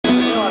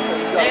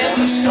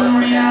the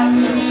story I've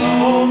been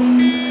told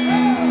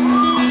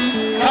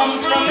comes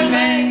from the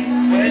banks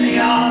where the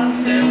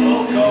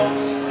unsayable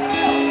goes.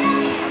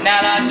 Now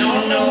I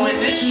don't know if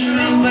it's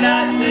true, but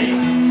I'd say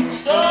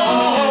so.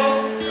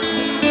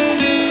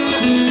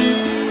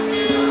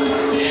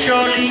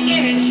 Surely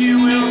in it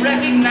you will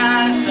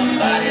recognize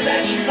somebody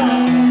that you know.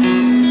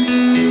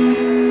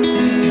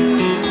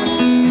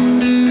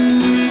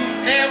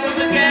 There was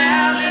a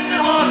gal in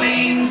New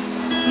Orleans.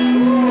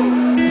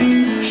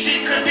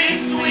 She could be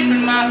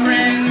sweeping, my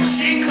friends,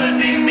 she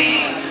could be me.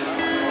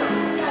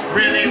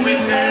 Really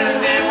with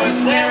her there was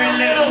very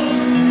little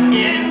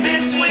in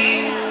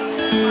between.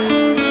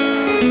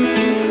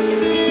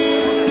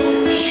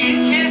 She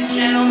kissed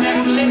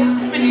gentlemen's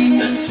lips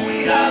beneath the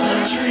sweet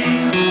olive tree.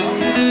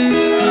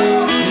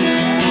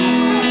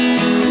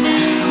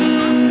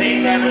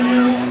 They never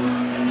knew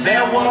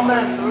their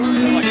woman.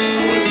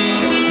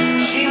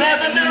 She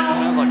never knew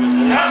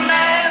her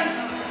man.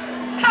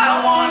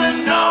 I wanna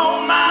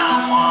know my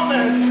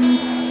woman.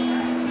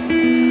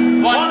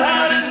 Want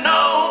her to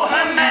know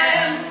her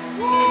man.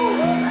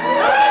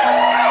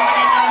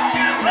 Not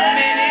too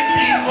many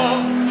people,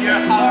 your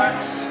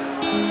heart's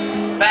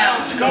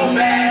bound to go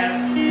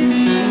bad.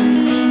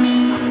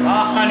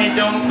 Oh honey,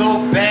 don't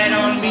go bad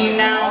on me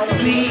now,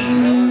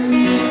 please.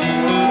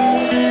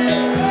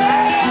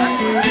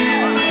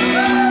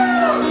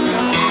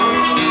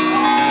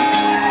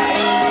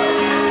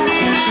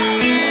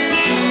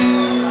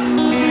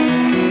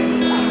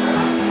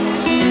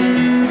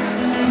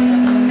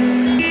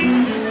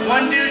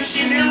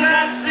 She knew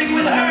got sick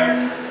with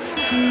hurt.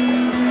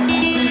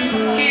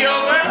 He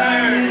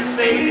overheard his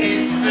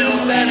baby's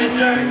filth and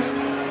dirt.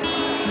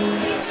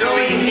 So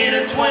he hid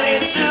a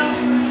 22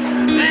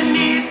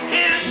 beneath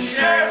his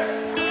shirt.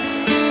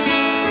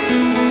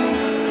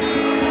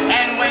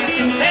 And when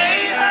she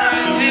paid her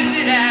a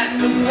visit at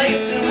the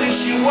place in which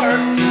she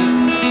worked,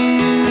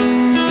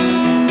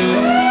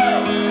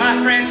 my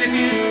friends, if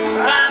you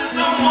find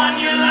someone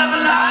you love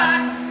a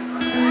lot,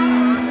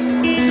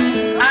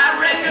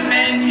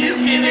 you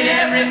give it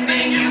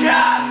everything you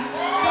got.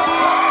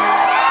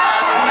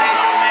 Otherwise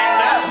you'll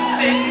end up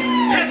sitting,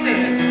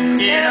 pissing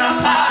in a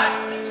pot.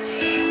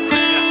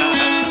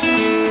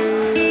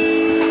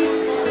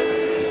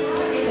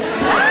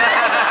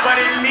 But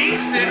at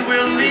least it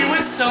will be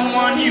with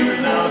someone you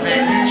love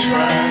and you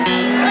trust.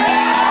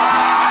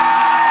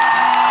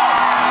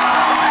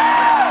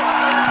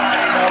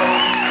 Nobody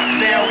knows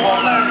their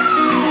woman.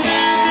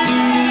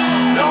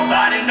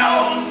 Nobody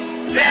knows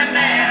their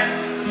man.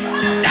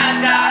 I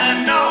gotta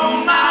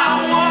know my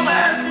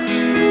woman.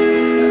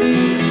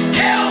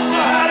 Hell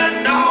for her to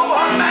know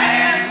her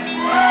man.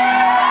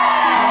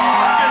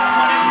 Just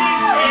wanna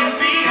take it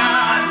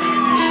beyond the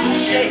initial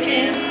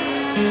shaking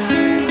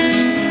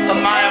of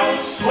my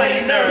own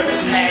sweaty,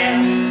 nervous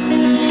hand,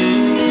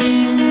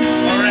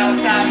 or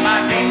else I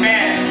might be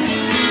mad.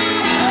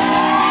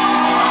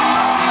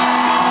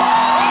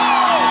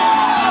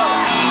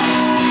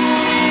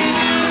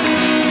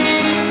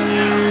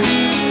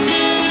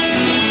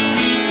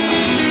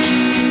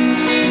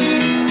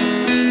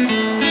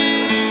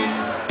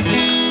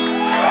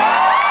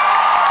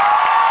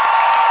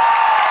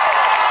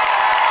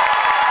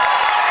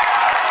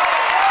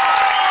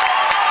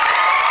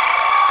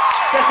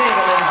 Seth, ladies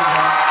and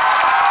gentlemen.